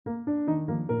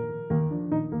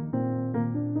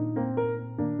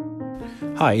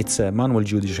Hi, it's Manuel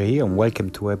Giudice here, and welcome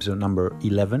to episode number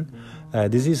 11.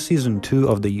 This is season 2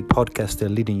 of the podcast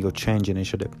Leading Your Change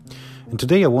initiative. And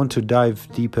today I want to dive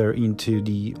deeper into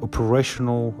the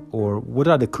operational, or what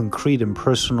are the concrete and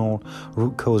personal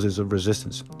root causes of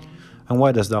resistance, and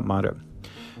why does that matter?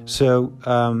 So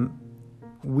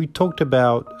we talked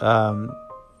about,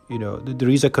 there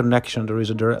is a connection, there is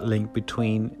a direct link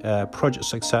between project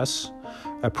success,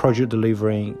 a project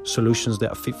delivering solutions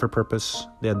that are fit for purpose,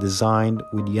 they are designed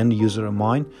with the end user in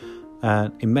mind,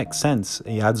 and it makes sense,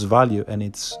 it adds value, and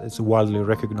it's widely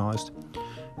recognized.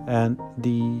 And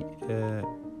the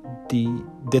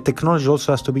technology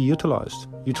also has to be utilized.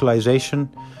 Utilization,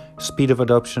 speed of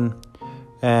adoption,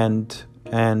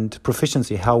 and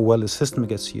proficiency, how well the system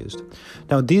gets used.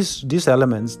 Now, these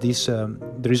elements,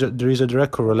 there is a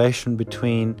direct correlation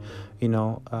between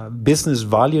business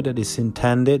value that is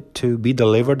intended to be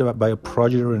delivered by a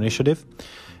project or initiative,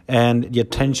 and the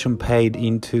attention paid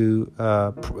into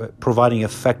providing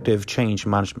effective change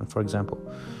management, for example,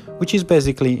 which is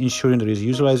basically ensuring there is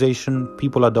utilization,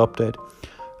 people adopt the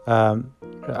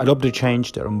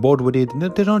change, they're on board with it.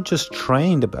 They're not just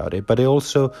trained about it, but they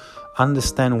also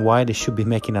understand why they should be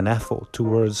making an effort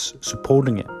towards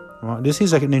supporting it. Right? This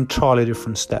is an entirely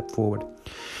different step forward.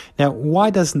 Now, why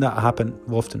doesn't that happen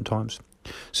oftentimes?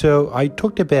 So I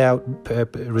talked about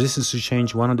resistance to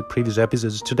change in one of the previous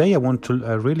episodes. Today I want to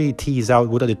really tease out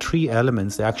what are the three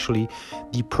elements that actually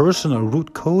the personal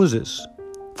root causes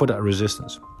for that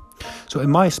resistance. So in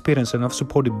my experience, and I've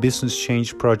supported business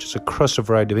change projects across a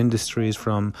variety of industries,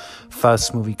 from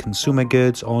fast-moving consumer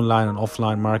goods, online and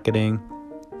offline marketing,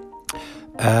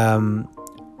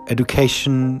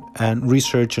 education and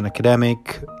research and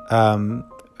academic,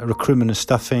 recruitment and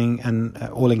staffing, and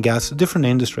oil and gas, different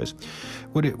industries.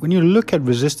 When you look at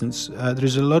resistance,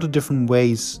 there's a lot of different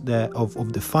ways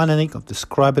of defining it, of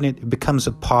describing it. It becomes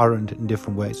apparent in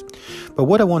different ways. But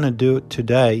what I want to do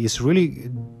today is really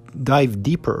dive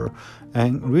deeper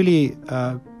and really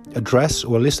address,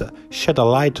 or at least shed a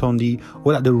light on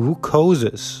what are the root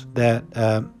causes that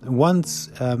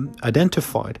once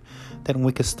identified, then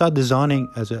we can start designing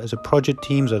as a project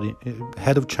teams, or the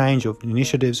head of change of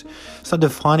initiatives, start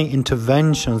defining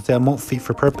interventions that are more fit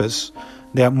for purpose,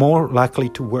 they are more likely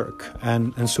to work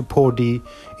and support the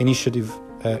initiative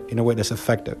in a way that's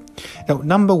effective. Now,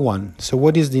 number one, so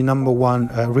what is the number one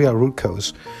real root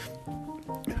cause?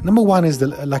 Number one is the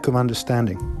lack of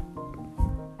understanding.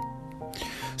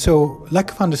 So lack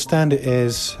of understanding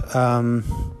is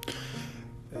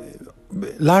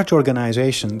large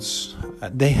organizations,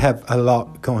 they have a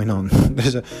lot going on.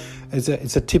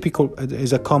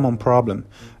 It's a common problem.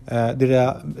 There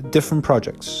are different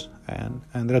projects, and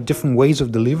there are different ways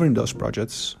of delivering those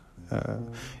projects.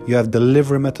 You have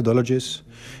delivery methodologies,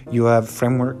 you have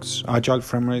frameworks, agile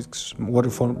frameworks,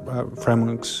 waterfall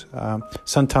frameworks.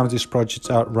 Sometimes these projects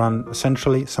are run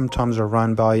centrally, sometimes are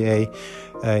run by a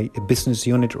business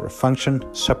unit or a function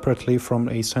separately from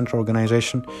a central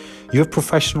organization. You have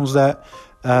professionals that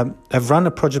have run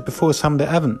a project before, some that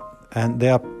haven't, and they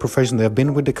are professionals, they have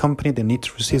been with the company, they need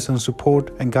to receive some support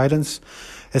and guidance.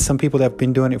 As some people that have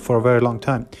been doing it for a very long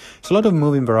time. It's a lot of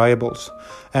moving variables.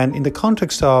 And in the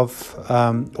context of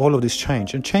all of this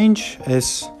change, and change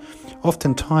is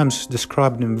oftentimes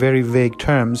described in very vague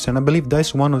terms, and I believe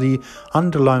that's one of the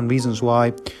underlying reasons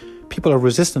why people are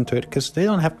resistant to it, because they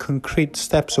don't have concrete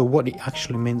steps of what it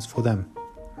actually means for them.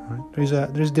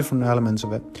 Right? There's different elements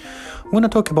of it. When I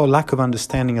talk about lack of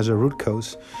understanding as a root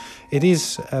cause, it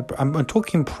is, I'm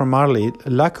talking primarily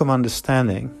lack of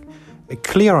understanding, a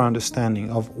clear understanding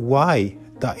of why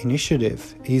that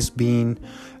initiative is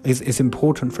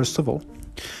important, first of all.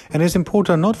 And it's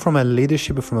important not from a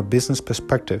leadership, but from a business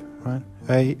perspective, right?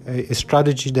 A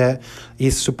strategy that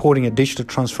is supporting a digital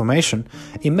transformation,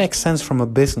 it makes sense from a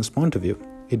business point of view.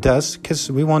 It does,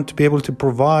 because we want to be able to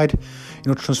provide,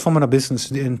 transforming our business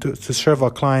to serve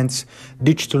our clients'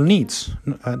 digital needs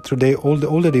through all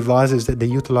the devices that they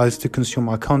utilize to consume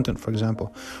our content, for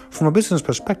example. From a business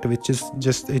perspective, it's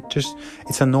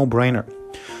a no-brainer.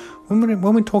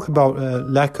 When we talk about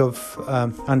lack of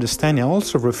understanding, I'm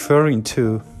also referring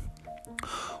to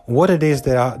what it is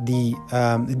that are the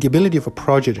ability of a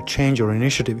project, a change, or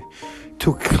initiative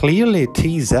to clearly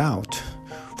tease out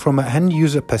from an end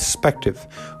user perspective,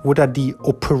 what are the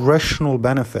operational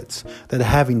benefits that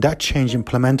having that change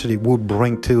implemented would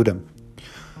bring to them?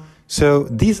 So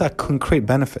these are concrete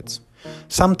benefits.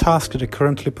 Some tasks that are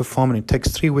currently performing, it takes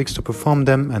 3 weeks to perform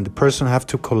them, and the person have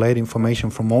to collate information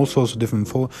from all sorts of different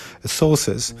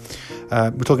sources.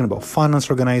 We're talking about finance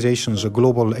organizations or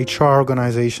global HR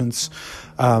organizations,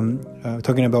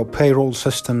 talking about payroll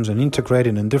systems and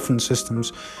integrating in different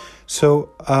systems. So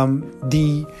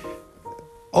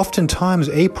oftentimes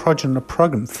a project and a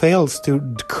program fails to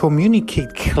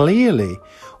communicate clearly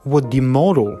what the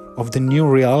model of the new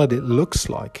reality looks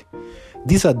like.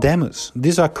 These are demos.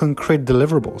 These are concrete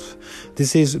deliverables.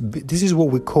 This is what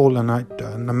we call, and I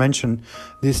mentioned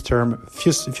this term a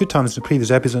few times in the previous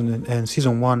episode in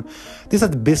season 1. These are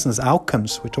the business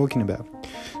outcomes we're talking about.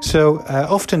 So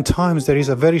oftentimes there is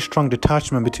a very strong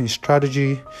detachment between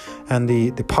strategy and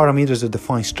the parameters that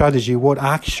define strategy, what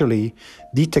actually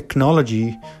the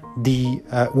technology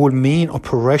will mean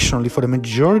operationally for the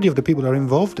majority of the people that are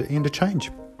involved in the change.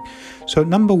 So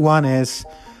number one is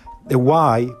the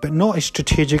why, but not a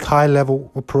strategic,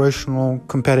 high-level, operational,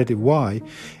 competitive why.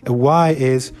 A why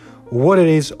is what it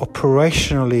is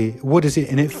operationally, what is it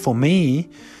in it for me,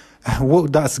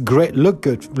 what does great look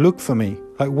for me,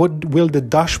 like what will the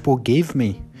dashboard give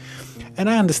me? And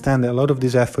I understand that a lot of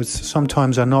these efforts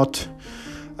sometimes are not,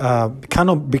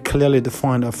 cannot be clearly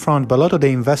defined up front, but a lot of the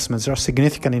investments are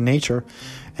significant in nature,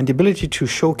 and the ability to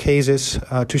showcase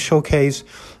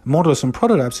models and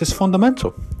prototypes is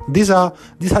fundamental. These are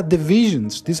the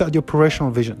visions. These are the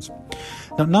operational visions.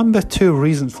 Now, number 2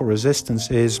 reason for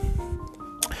resistance is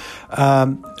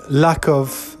lack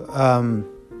of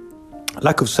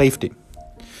safety.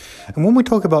 And when we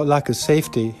talk about lack of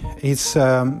safety, it's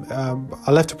I'll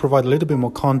have to provide a little bit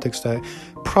more context there.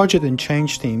 Project and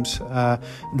change teams,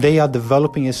 they are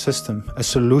developing a system, a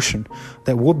solution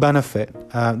that will benefit.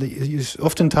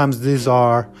 Oftentimes these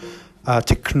are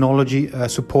technology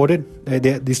supported.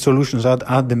 These solutions are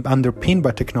underpinned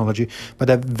by technology, but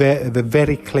they're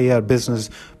very clear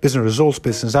business results,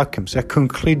 business outcomes. They're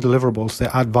concrete deliverables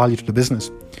that add value to the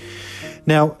business.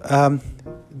 Now,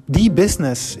 the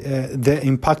business, the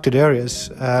impacted areas,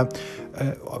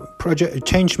 project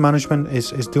change management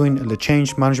is doing, the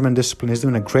change management discipline is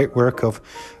doing a great work of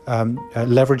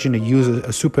leveraging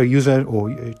a super user or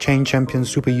change champions,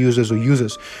 super users or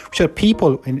users, which are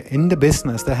people in the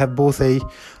business that have both a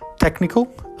technical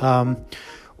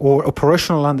or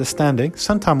operational understanding,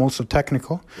 sometimes also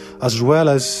technical, as well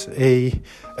as a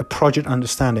project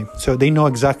understanding. So they know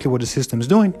exactly what the system is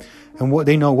doing, and what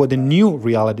the new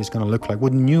reality is going to look like,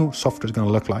 what new software is going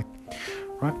to look like,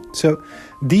 right? So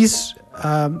these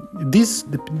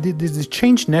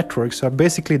change networks are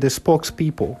basically the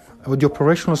spokespeople, or the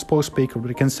operational spokespeople.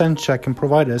 They can send check and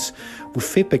provide us with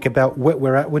feedback about where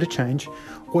we're at with the change,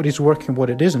 what is working, what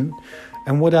it isn't,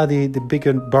 and what are the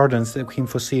bigger burdens that we can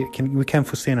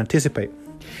foresee and anticipate.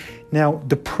 Now,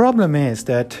 the problem is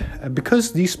that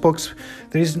because these spokes,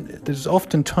 there's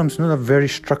oftentimes not a very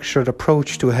structured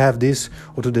approach to have this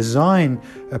or to design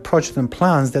projects and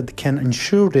plans that can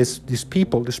ensure these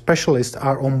people, the specialists,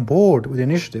 are on board with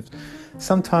initiatives.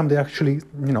 Sometimes they actually,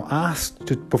 asked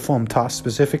to perform tasks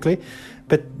specifically,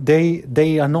 but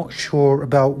they are not sure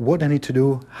about what they need to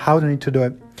do, how they need to do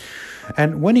it.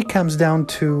 And when it comes down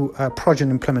to project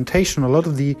implementation, a lot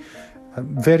of the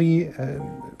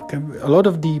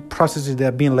processes that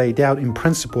are being laid out in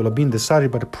principle are being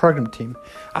decided by the program team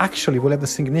actually will have a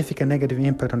significant negative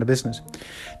impact on the business.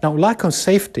 Now, lack of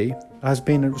safety has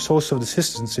been a source of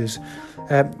resistances.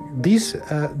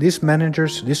 These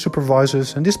managers, these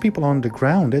supervisors, and these people on the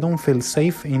ground, they don't feel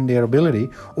safe in their ability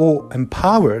or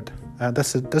empowered.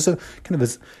 That's a kind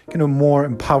of more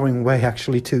empowering way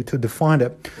actually to define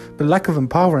it. But lack of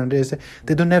empowerment is that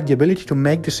they don't have the ability to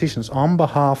make decisions on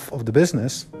behalf of the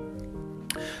business,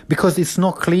 because it's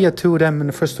not clear to them.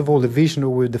 And first of all, the vision that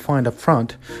we defined up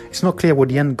front, it's not clear what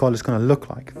the end goal is going to look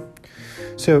like.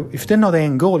 So if they're not the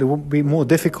end goal, it will be more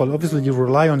difficult. Obviously, you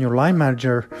rely on your line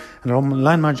manager, and the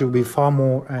line manager will be far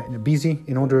more busy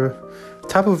in other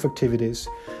type of activities.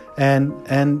 And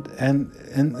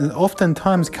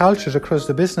oftentimes cultures across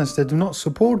the business that do not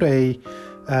support the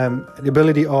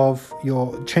ability of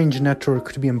your change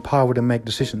network to be empowered and make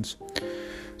decisions.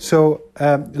 So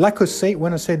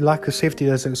when I say lack of safety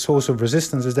as a source of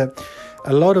resistance, is that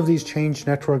a lot of these change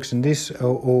networks and these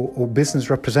or business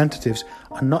representatives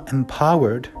are not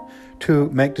empowered to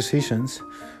make decisions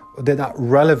that are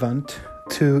relevant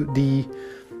to the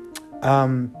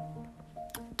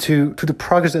to the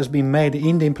progress that's been made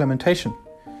in the implementation.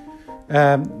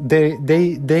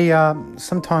 They are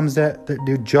sometimes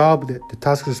the job, the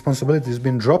task responsibility has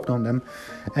been dropped on them,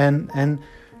 and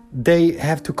they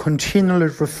have to continually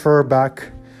refer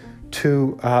back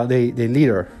to the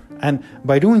leader, and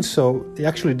by doing so, it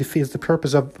actually defeats the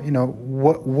purpose of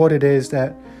what it is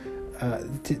that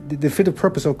defeat the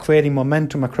purpose of creating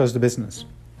momentum across the business.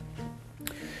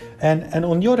 And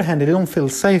on the other hand, they don't feel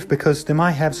safe because they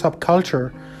might have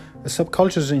subcultures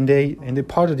in the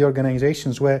part of the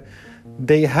organizations where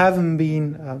they haven't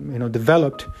been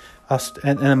developed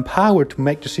and empowered to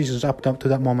make decisions up to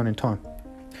that moment in time.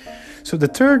 So the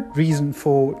third reason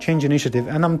for change initiative,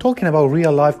 and I'm talking about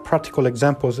real life practical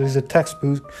examples, is the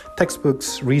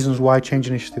textbooks reasons why change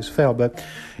initiatives fail. But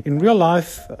in real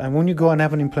life, and when you go and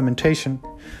have an implementation,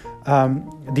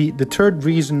 the third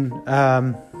reason,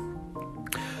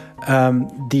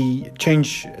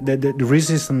 the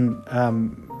resistance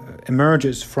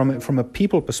emerges from a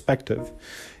people perspective,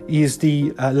 is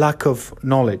the lack of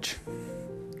knowledge.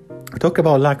 We talk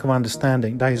about lack of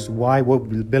understanding. That is why what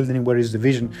we're building, where is the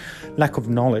vision, lack of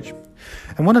knowledge.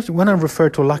 And when I refer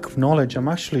to lack of knowledge, I'm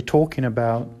actually talking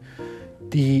about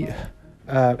the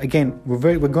again,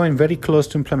 we're going very close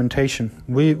to implementation.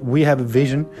 We have a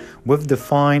vision. We've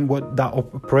defined what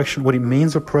it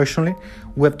means operationally.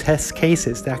 We have test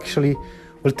cases that actually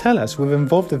will tell us. We've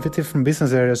involved the different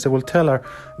business areas that will tell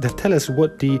us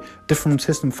what the different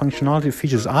system functionality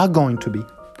features are going to be,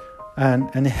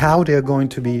 and how they are going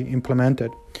to be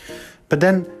implemented. But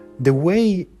then the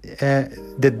way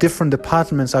the different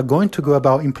departments are going to go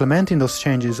about implementing those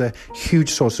changes is a huge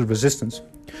source of resistance.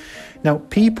 Now,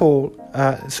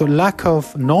 so lack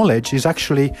of knowledge is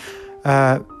actually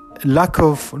lack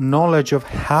of knowledge of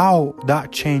how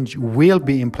that change will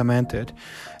be implemented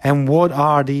and what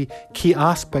are the key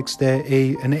aspects that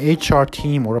an HR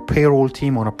team or a payroll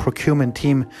team or a procurement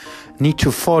team need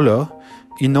to follow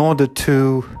in order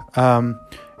to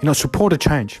support a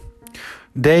change.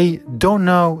 They don't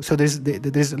know, so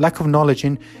there's lack of knowledge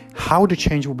in how the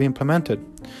change will be implemented.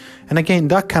 And again,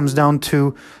 that comes down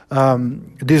to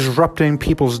disrupting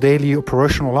people's daily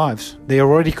operational lives. They are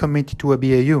already committed to a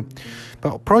BAU.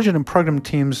 But project and program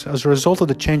teams, as a result of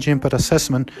the change impact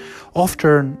assessment,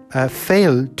 often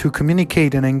fail to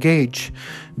communicate and engage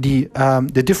the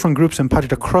different groups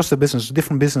impacted across the business,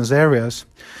 different business areas,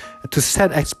 to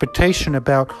set expectation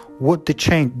about what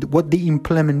the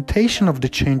implementation of the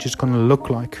change is going to look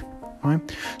like. Right?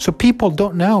 So people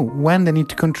don't know when they need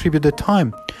to contribute their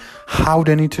time, how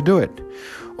they need to do it,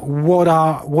 what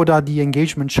are the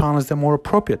engagement channels that are more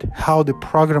appropriate, how the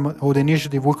program or the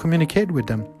initiative will communicate with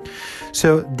them.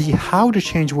 So how the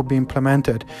change will be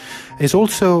implemented is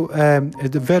also a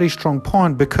very strong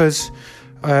point, because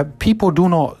people do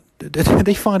not.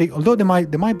 They find it, although they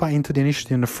might buy into the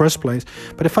initiative in the first place,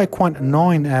 but they find it quite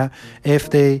annoying if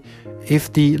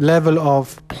the level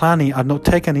of planning are not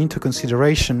taken into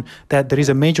consideration, that there is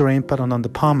a major impact on the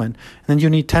department, and then you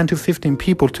need 10 to 15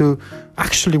 people to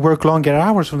actually work longer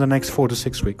hours for the next 4 to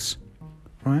 6 weeks,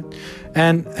 right?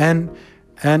 And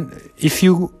if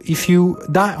you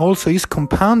that also is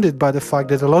compounded by the fact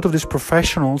that a lot of these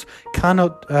professionals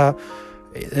cannot.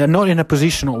 They're not in a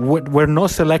position, or we're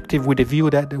not selective with the view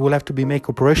that they will have to make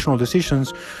operational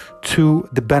decisions to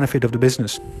the benefit of the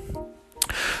business.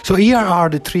 So here are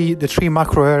the three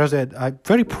macro areas that I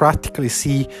very practically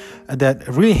see that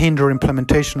really hinder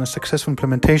implementation and successful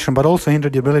implementation, but also hinder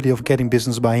the ability of getting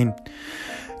business buy-in.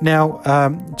 Now,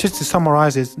 just to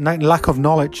summarize, is lack of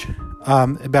knowledge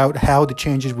about how the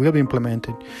changes will be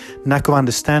implemented, lack of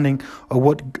understanding of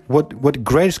what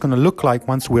great is going to look like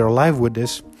once we're live with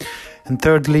this. And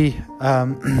thirdly,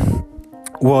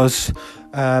 was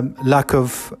lack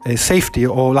of safety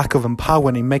or lack of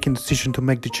empowerment in making the decision to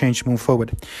make the change move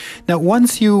forward. Now,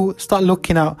 once you start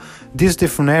looking at these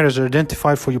different areas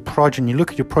identified for your project, and you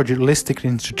look at your project holistically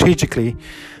and strategically,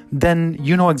 then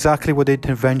you know exactly what the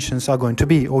interventions are going to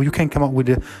be, or you can come up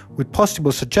with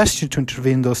possible suggestions to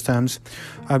intervene in those terms.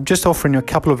 I'm just offering you a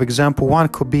couple of examples. One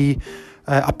could be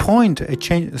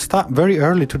start very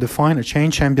early to define a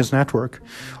change champions network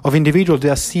of individuals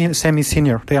that are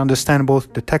semi-senior. They understand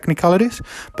both the technicalities,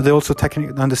 but they also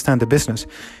understand the business,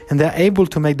 and they're able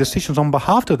to make decisions on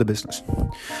behalf of the business.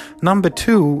 Number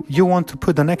two, you want to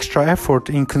put an extra effort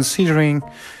in considering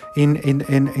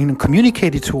in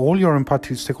communicating to all your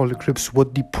impacted stakeholder groups what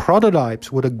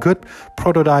a good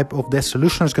prototype of their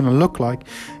solution is going to look like,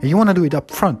 and you want to do it up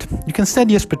front. You can set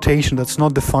the expectation that's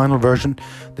not the final version.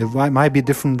 There might be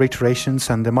different iterations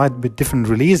and there might be different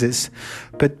releases,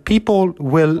 but people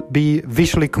will be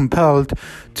visually compelled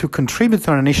to contribute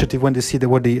to an initiative when they see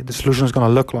what the solution is going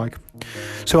to look like.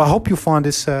 So I hope you find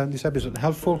this episode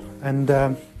helpful, and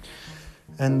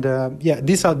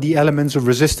these are the elements of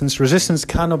resistance. Resistance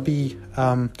cannot be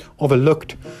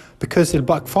overlooked, because it'll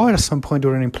backfire at some point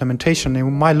during implementation. And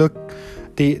we might look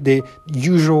the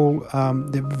usual,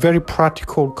 the very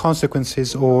practical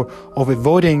consequences of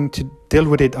avoiding to deal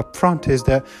with it up front is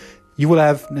that you will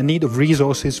have a need of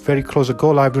resources very close to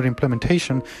go live during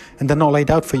implementation, and they're not laid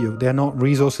out for you. They're not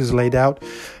resources laid out.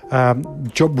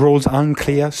 Job roles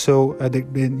unclear, so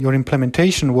your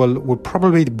implementation will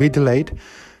probably be delayed.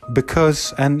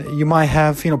 because, and you might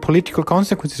have political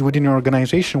consequences within your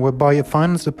organization, whereby a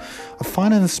finance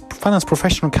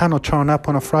professional cannot turn up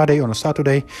on a Friday, on a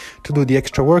Saturday, to do the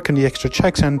extra work and the extra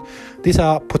checks. And these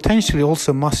are potentially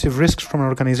also massive risks from an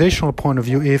organizational point of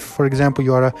view. If, for example,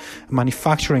 you are a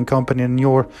manufacturing company and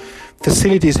your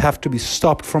facilities have to be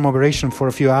stopped from operation for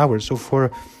a few hours, or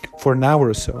for an hour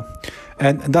or so.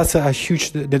 And that's a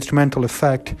huge detrimental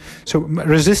effect. So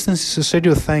resistance is a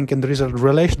serious thing, and there is a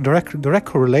direct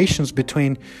correlations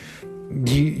between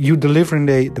you delivering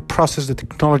the process, the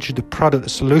technology, the product, the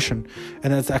solution,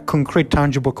 and it's a concrete,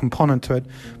 tangible component to it.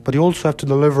 But you also have to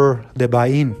deliver the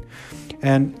buy-in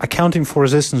and accounting for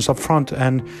resistance up front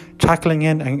and tackling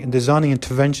it and designing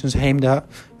interventions aimed at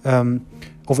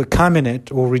overcoming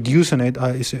it or reducing it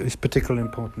is particularly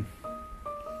important.